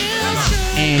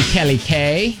and Kelly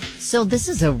K. So this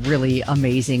is a really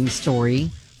amazing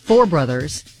story. 4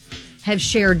 brothers have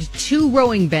shared 2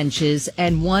 rowing benches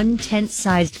and 1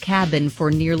 tent-sized cabin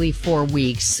for nearly 4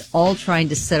 weeks, all trying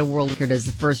to set a world record as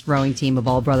the first rowing team of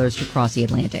all brothers to cross the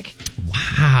Atlantic.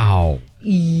 Wow.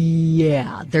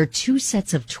 Yeah, they're 2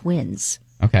 sets of twins.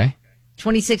 Okay.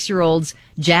 26-year-olds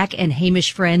Jack and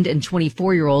Hamish Friend and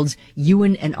 24-year-olds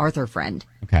Ewan and Arthur Friend.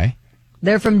 Okay.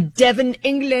 They're from Devon,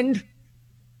 England.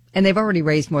 And they've already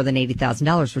raised more than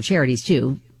 $80,000 for charities,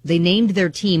 too. They named their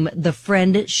team the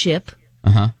Friendship.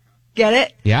 Uh-huh. Get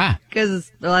it? Yeah.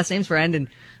 Because their last name's Friend, and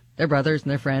they're brothers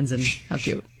and they're friends, and how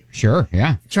cute. Sure,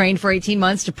 yeah. Trained for 18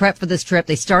 months to prep for this trip.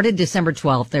 They started December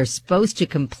 12th. They're supposed to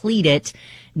complete it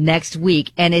next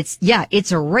week. And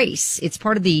it's a race. It's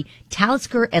part of the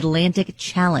Talisker Atlantic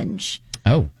Challenge.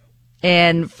 Oh.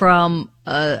 And from,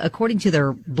 according to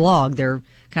their blog, they're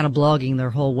kind of blogging their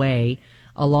whole way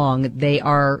along. They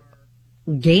are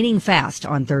gaining fast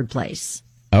on 3rd place.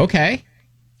 Okay.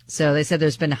 So they said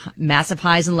there's been massive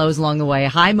highs and lows along the way.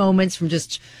 High moments from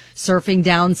just surfing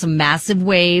down some massive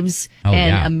waves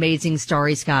and amazing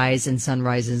starry skies and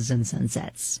sunrises and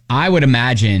sunsets. I would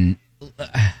imagine,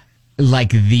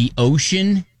 like, the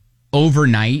ocean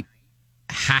overnight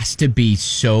has to be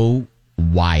so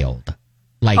wild.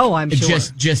 Like, oh, I'm sure.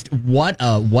 Just what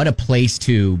a place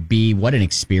to be. What an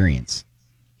experience.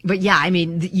 But yeah, I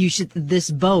mean, this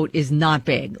boat is not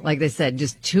big. Like they said,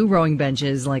 just 2 rowing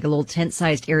benches, like a little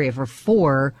tent-sized area for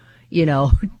 4,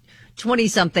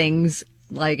 20-somethings,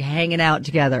 like hanging out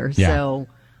together. Yeah. So,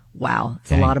 wow,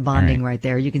 it's a lot of bonding right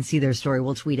there. You can see their story.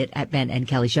 We'll tweet it at Ben and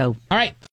Kelly Show. All right.